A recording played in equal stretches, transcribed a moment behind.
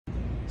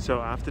So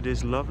after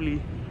this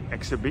lovely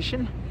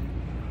exhibition,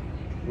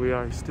 we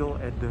are still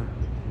at the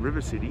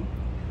River City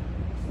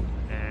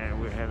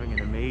and we're having an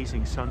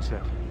amazing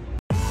sunset.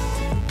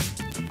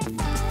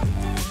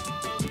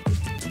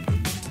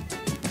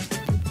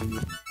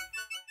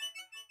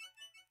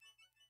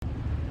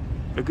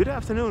 Good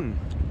afternoon.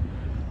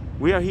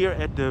 We are here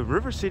at the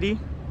River City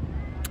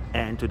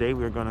and today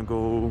we're gonna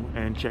go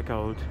and check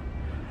out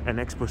an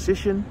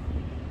exposition,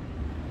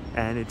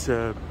 and it's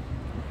a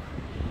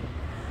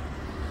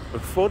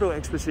photo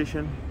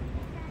exposition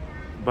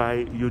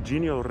by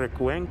Eugenio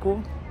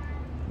Recuenco,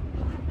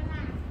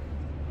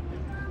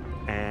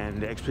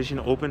 and the exposition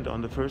opened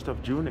on the 1st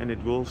of June and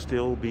it will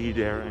still be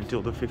there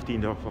until the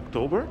 15th of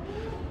October,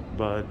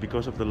 but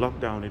because of the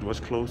lockdown it was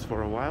closed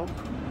for a while,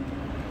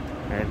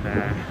 and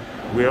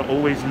we are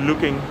always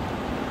looking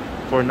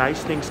for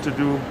nice things to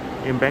do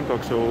in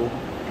Bangkok, so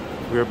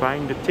we're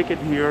buying the ticket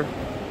here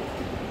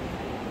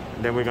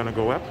and then we're gonna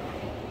go up.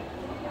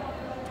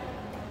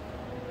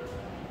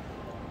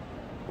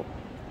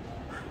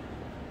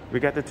 We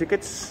got the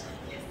tickets?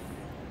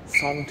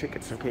 Song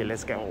tickets. Okay,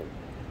 let's go.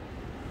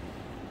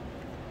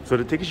 So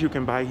the tickets you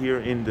can buy here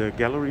in the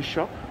gallery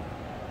shop.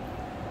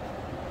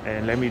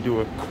 And let me do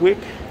a quick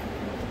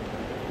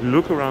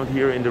look around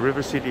here in the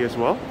River City as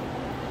well.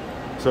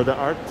 So the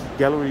art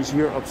gallery is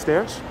here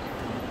upstairs.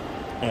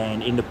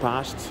 And in the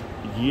past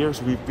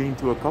years we've been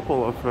to a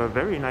couple of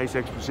very nice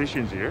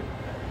expositions here.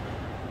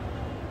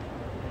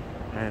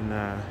 And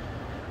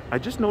I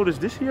just noticed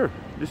this here.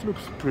 This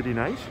looks pretty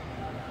nice.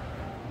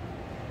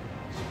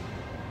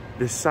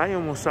 The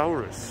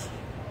Siamosaurus.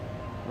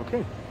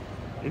 Okay,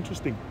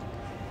 interesting.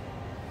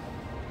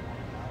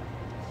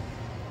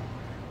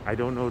 I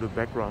don't know the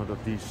background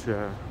of these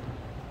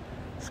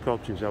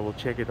sculptures. I will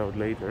check it out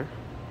later.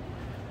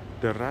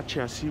 The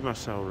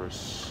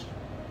Rachasimasaurus.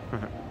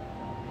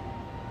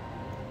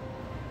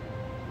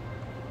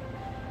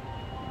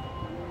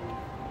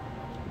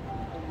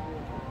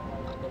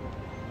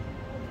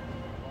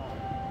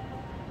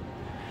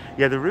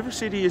 Yeah, the River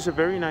City is a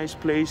very nice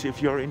place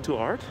if you're into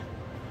art.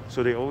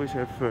 So they always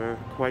have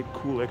quite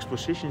cool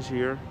expositions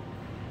here.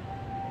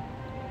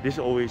 This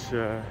always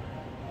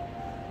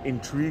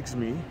intrigues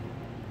me.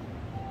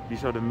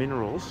 These are the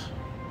minerals.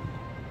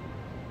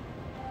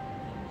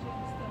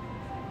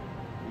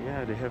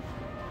 Yeah, they have,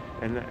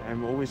 and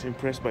I'm always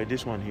impressed by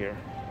this one here.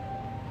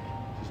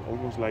 It's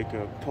almost like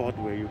a pod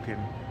where you can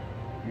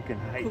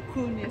hide.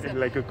 Cocoon, yes.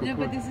 Like a cocoon. No,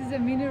 but this is a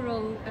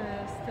mineral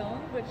stone,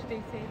 which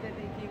they say that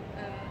they give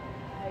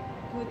like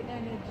good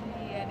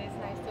energy, and it's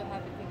nice to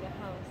have it in the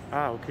house.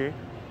 Ah, okay.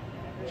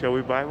 Shall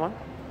we buy one?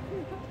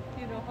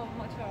 You know how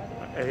much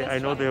are they? I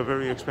know they are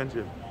very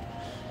expensive.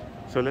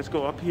 So let's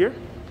go up here.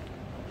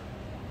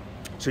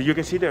 So you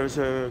can see there's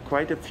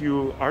quite a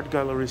few art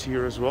galleries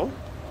here as well.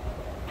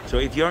 So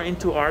if you're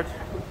into art,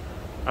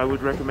 I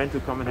would recommend to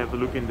come and have a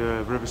look in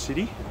the River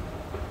City.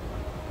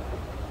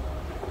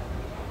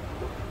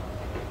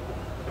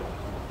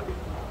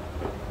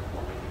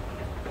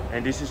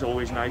 And this is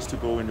always nice to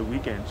go in the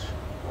weekends.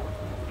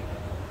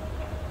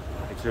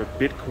 It's a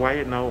bit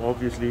quiet now,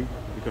 obviously,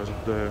 because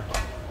of the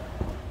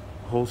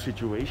whole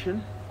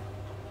situation.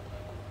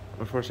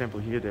 But for example,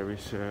 here there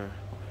is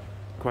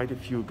quite a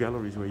few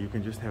galleries where you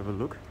can just have a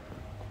look.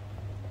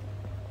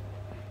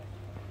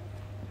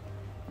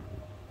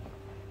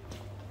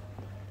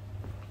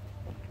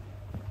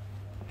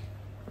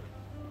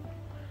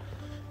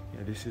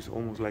 Yeah, this is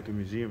almost like a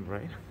museum,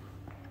 right?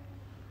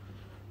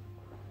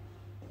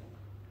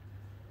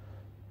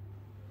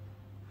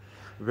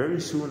 Very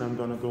soon I'm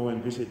gonna go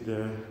and visit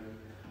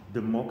the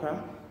MOCA,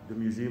 the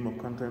Museum of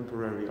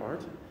Contemporary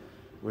Art,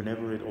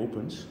 whenever it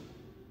opens.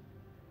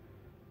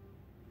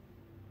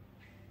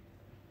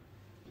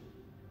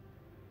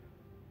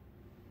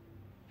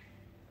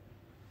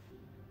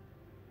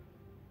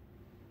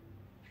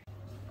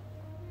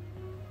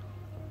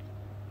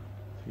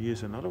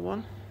 Here's another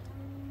one.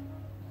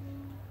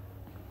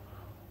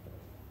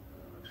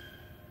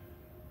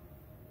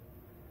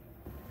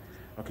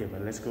 Okay,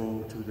 but let's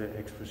go to the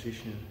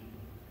exposition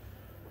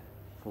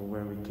for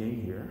where we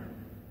came here.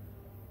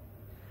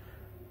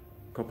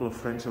 A couple of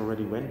friends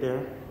already went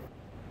there.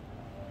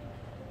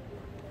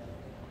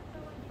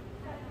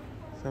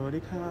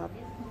 Sawadee krap.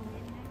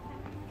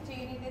 Do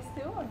you need this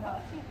too or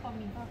not? For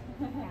me.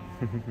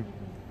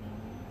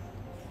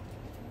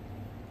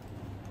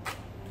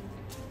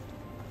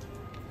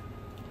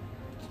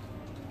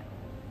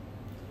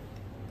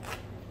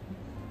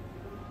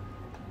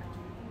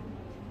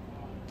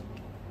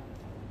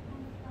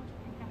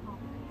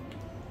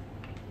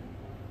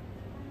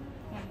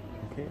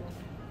 Okay.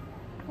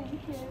 Thank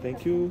you.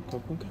 Thank you. ขอ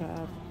บคุณครั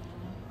บ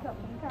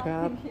ค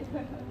รับ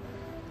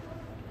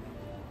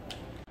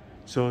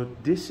So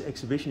this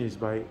exhibition is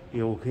by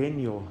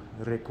Eugenio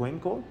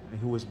Recuenco,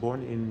 who was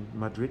born in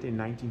Madrid in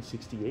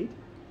 1968.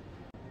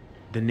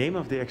 The name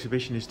of the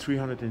exhibition is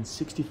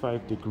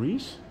 365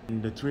 degrees,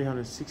 and the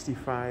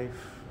 365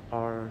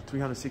 are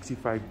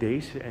 365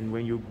 days, and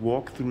when you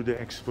walk through the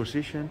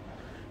exposition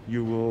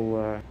you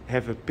will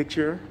have a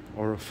picture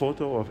or a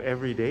photo of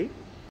every day.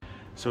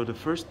 So the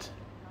first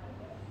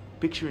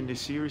picture in this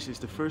series is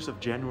the 1st of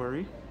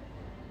January.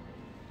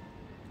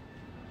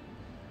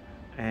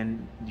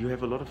 And you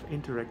have a lot of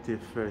interactive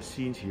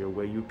scenes here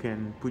where you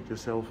can put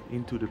yourself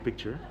into the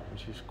picture,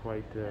 which is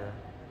quite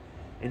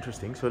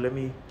interesting. So let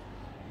me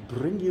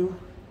bring you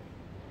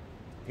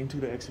into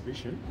the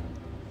exhibition.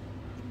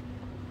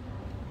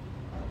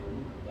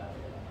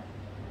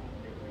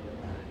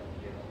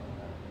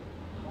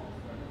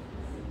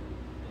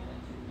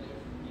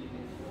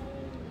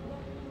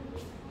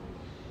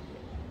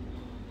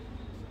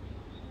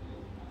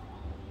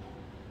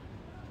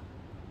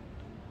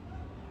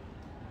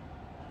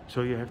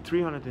 So you have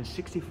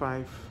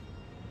 365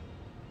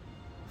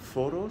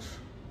 photos,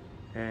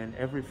 and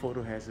every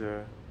photo has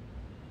a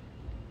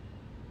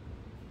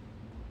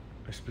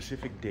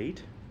specific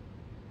date,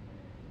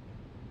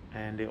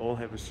 and they all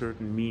have a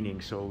certain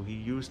meaning. So he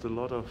used a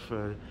lot of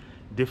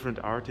different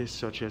artists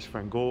such as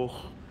Van Gogh,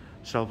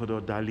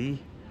 Salvador Dali,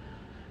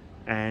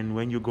 and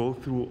when you go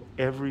through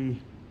every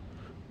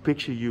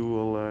picture you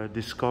will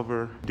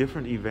discover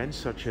different events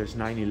such as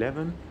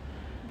 9/11,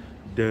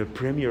 the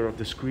premiere of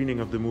the screening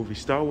of the movie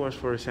Star Wars,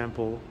 for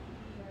example.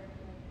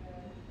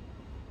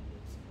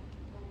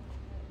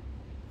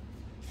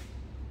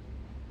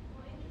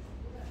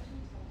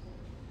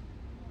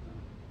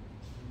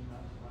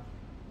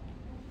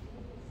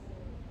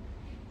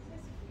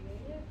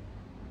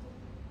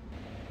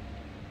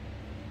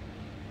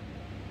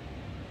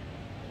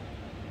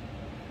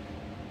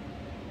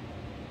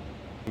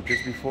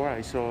 Just before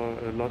I saw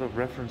a lot of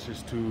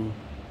references to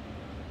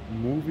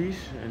movies,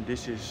 and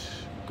this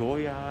is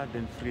Goya,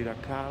 then Frida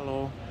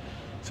Kahlo.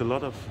 It's a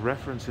lot of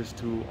references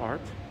to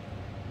art.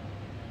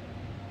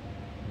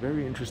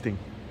 Very interesting.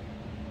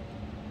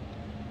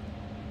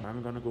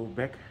 I'm gonna go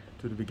back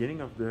to the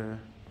beginning of the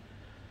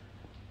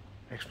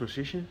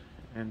exposition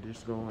and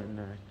just go and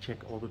check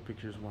all the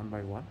pictures one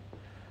by one.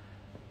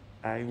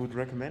 I would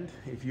recommend,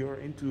 if you're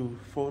into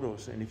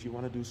photos and if you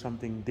want to do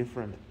something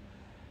different,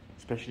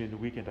 especially in the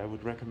weekend, I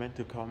would recommend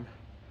to come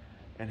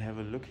and have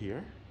a look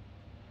here.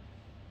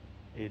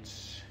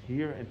 It's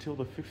here until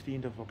the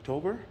 15th of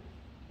October.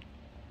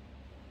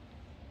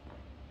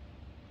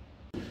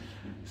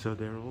 So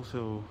there are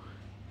also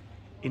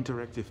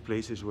interactive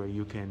places where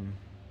you can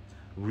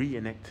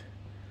reenact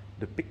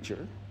the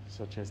picture,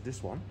 such as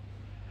this one.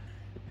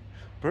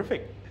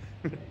 Perfect.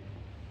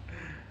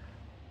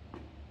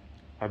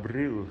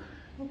 Abril,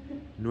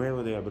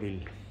 9 de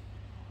abril.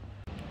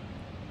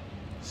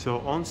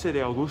 So 11 de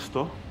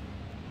agosto,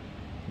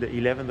 the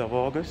 11th of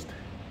August.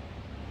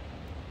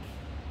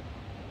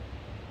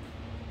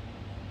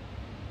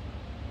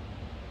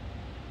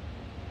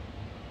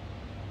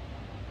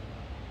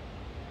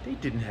 They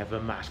didn't have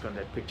a mask on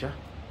that picture.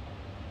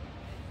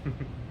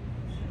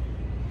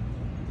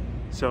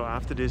 So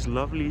after this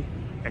lovely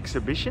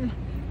exhibition,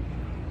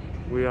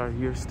 we are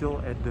here still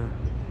at the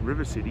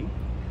River City,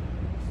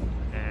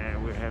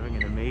 and we're having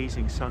an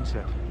amazing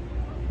sunset.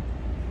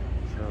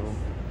 So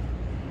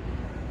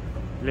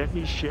let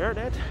me share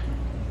that.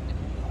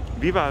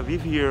 Viva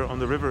Viv here on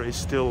the river is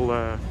still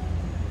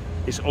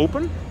is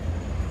open,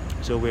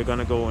 so we're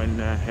gonna go and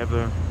have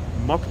a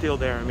mocktail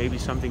there and maybe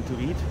something to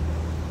eat.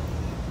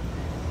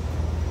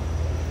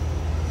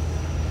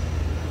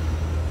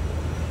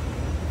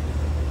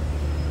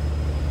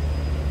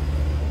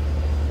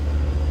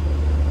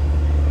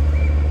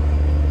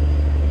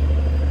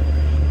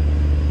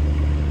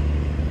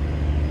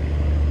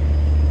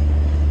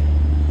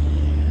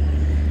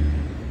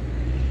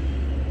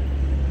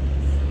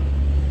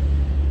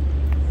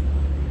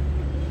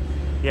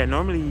 Yeah,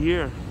 normally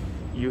here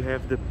you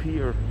have the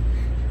pier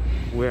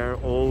where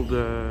all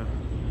the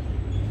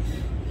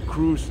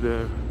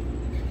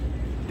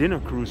dinner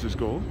cruises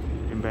go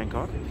in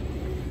Bangkok,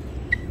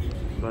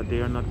 but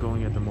they are not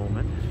going at the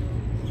moment.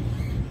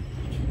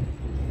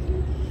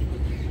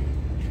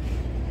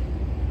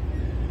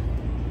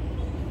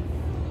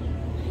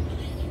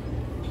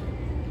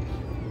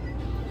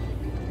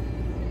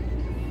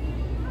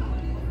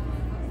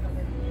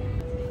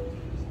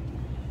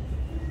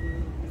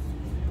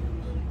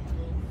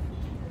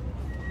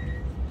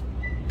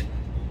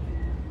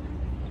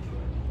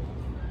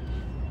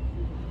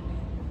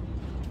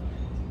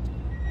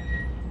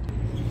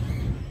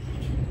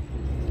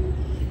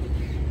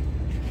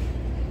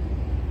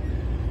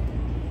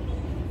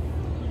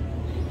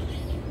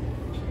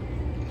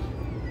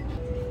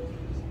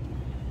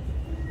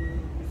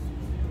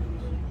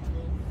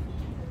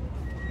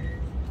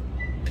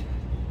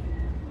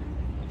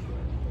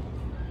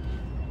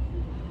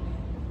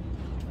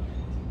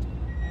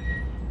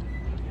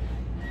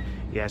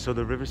 Yeah, so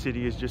the River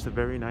City is just a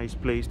very nice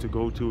place to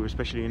go to,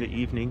 especially in the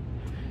evening.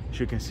 As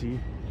you can see,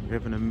 we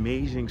have an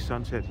amazing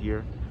sunset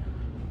here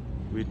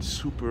with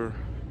super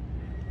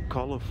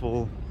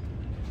colorful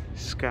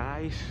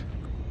skies.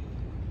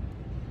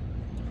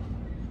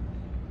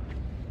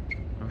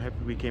 I'm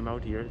happy we came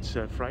out here. It's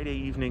Friday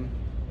evening.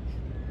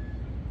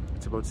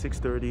 It's about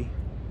 6:30.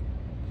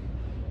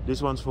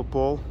 This one's for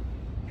Paul.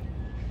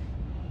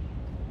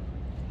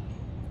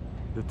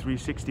 The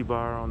 360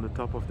 bar on the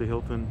top of the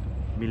Hilton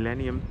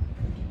Millennium.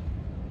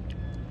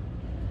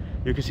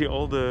 You can see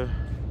all the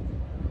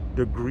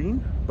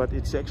green, but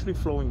it's actually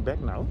flowing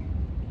back now,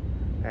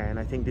 and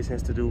I think this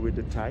has to do with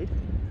the tide.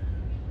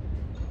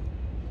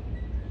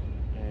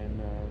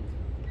 And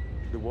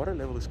the water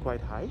level is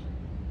quite high.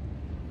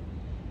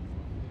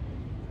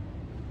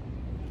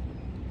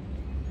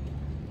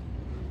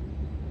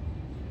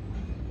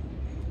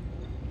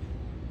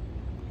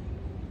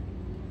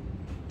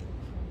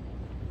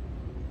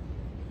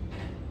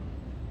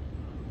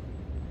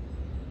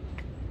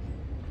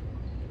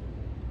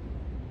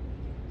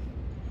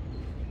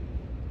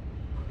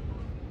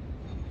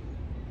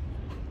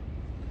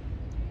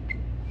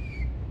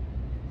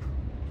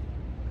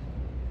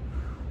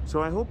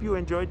 So I hope you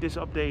enjoyed this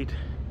update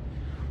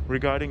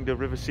regarding the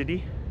River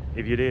City.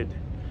 If you did,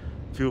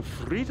 feel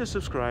free to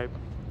subscribe,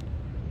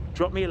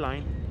 drop me a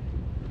line.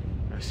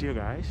 I'll see you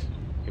guys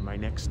in my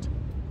next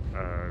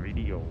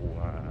video.